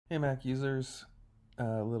Hey Mac users,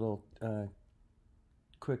 a little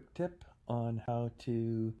quick tip on how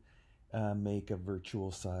to make a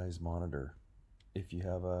virtual size monitor. If you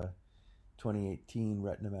have a 2018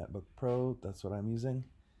 Retina MacBook Pro, that's what I'm using.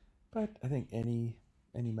 But I think any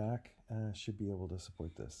Mac should be able to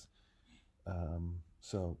support this.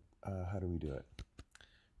 How do we do it?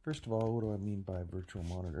 First of all, what do I mean by virtual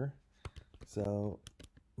monitor? So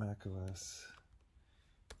Mac OS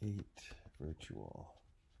 8 virtual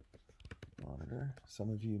monitor. Some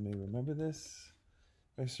of you may remember this.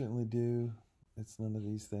 I certainly do. It's none of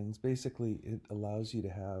these things. Basically, it allows you to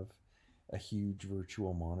have a huge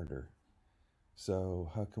virtual monitor. So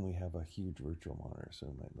how can we have a huge virtual monitor? So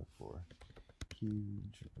we might look for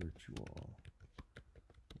huge virtual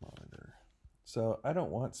monitor. So I don't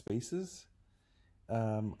want spaces.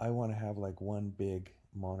 I want to have like one big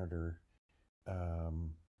monitor.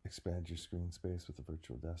 Expand your screen space with a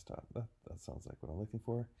virtual desktop. That sounds like what I'm looking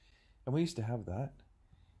for. And we used to have that.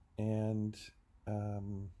 And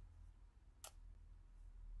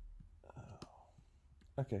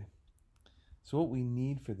okay. So what we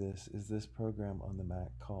need for this is this program on the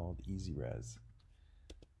Mac called EasyRes.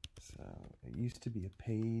 So it used to be a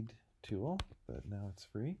paid tool, but now it's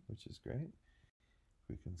free, which is great.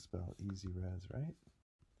 We can spell EasyRes right.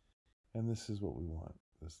 And this is what we want,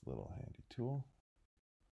 this little handy tool.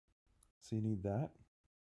 So you need that.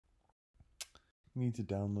 You need to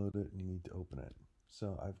download it and you need to open it.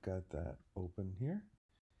 So I've got that open here,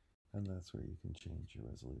 and that's where you can change your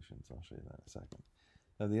resolutions. I'll show you that in a second.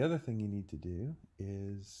 Now the other thing you need to do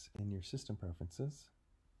is in your system preferences,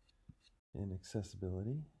 in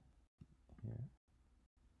accessibility, here,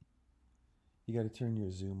 you got to turn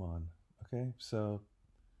your zoom on. Okay, so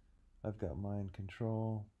I've got mine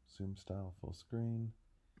control, zoom style full screen.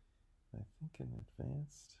 I think in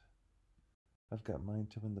advanced, I've got mine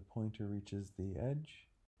to when the pointer reaches the edge,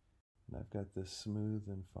 and I've got this smooth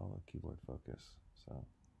and follow keyboard focus. So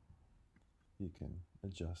you can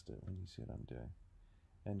adjust it when you see what I'm doing.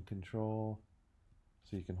 And control,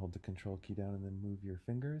 so you can hold the control key down and then move your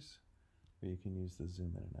fingers, or you can use the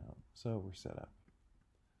zoom in and out. So we're set up.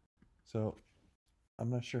 So I'm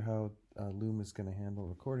not sure how Loom is going to handle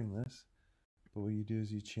recording this, but what you do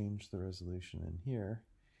is you change the resolution in here,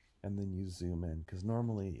 and then you zoom in, because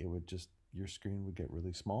normally it would just, your screen would get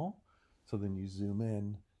really small, so then you zoom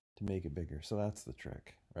in to make it bigger. So that's the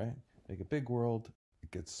trick, right? Make a big world,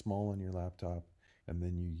 it gets small on your laptop, and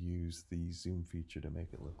then you use the zoom feature to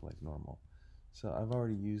make it look like normal. So I've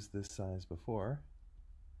already used this size before.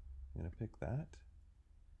 I'm gonna pick that.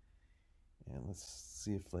 And let's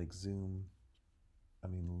see if like Loom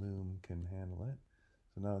can handle it.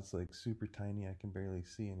 So now it's like super tiny, I can barely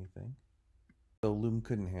see anything. So Loom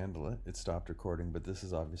couldn't handle it, it stopped recording, but this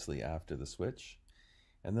is obviously after the switch.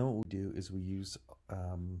 And then what we do is we use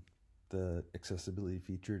the accessibility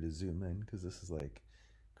feature to zoom in, because this is like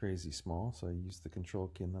crazy small. So I use the control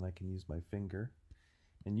key and then I can use my finger.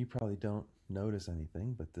 And you probably don't notice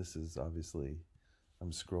anything, but this is obviously, I'm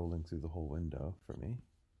scrolling through the whole window for me.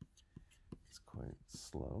 It's quite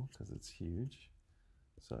slow because it's huge.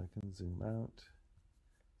 So I can zoom out,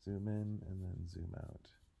 zoom in, and then zoom out.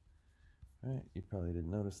 All right, you probably didn't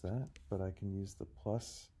notice that, but I can use the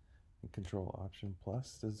plus and control option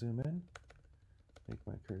plus to zoom in, make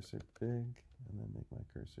my cursor big, and then make my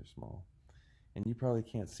cursor small. And you probably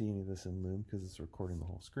can't see any of this in Loom because it's recording the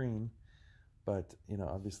whole screen. But, you know,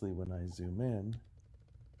 obviously when I zoom in,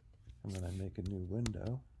 and then I make a new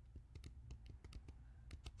window,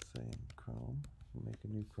 say in Chrome, make a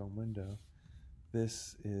new Chrome window,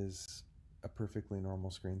 this is a perfectly normal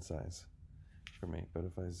screen size for me. But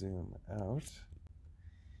if I zoom out,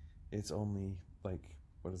 it's only like,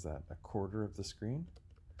 what is that, a quarter of the screen,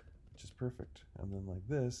 which is perfect. And then like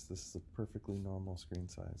this is a perfectly normal screen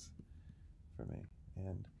size for me.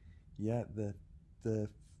 And yet the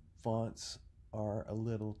fonts are a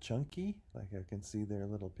little chunky, like I can see they're a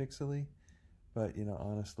little pixely, but you know,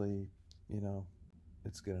 honestly, you know,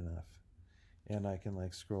 it's good enough. And I can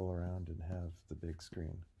like scroll around and have the big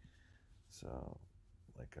screen. So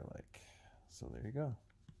so there you go.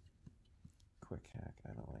 Quick hack,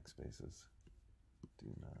 I don't like spaces. Do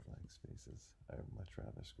not like spaces. I would much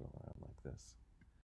rather scroll around like this.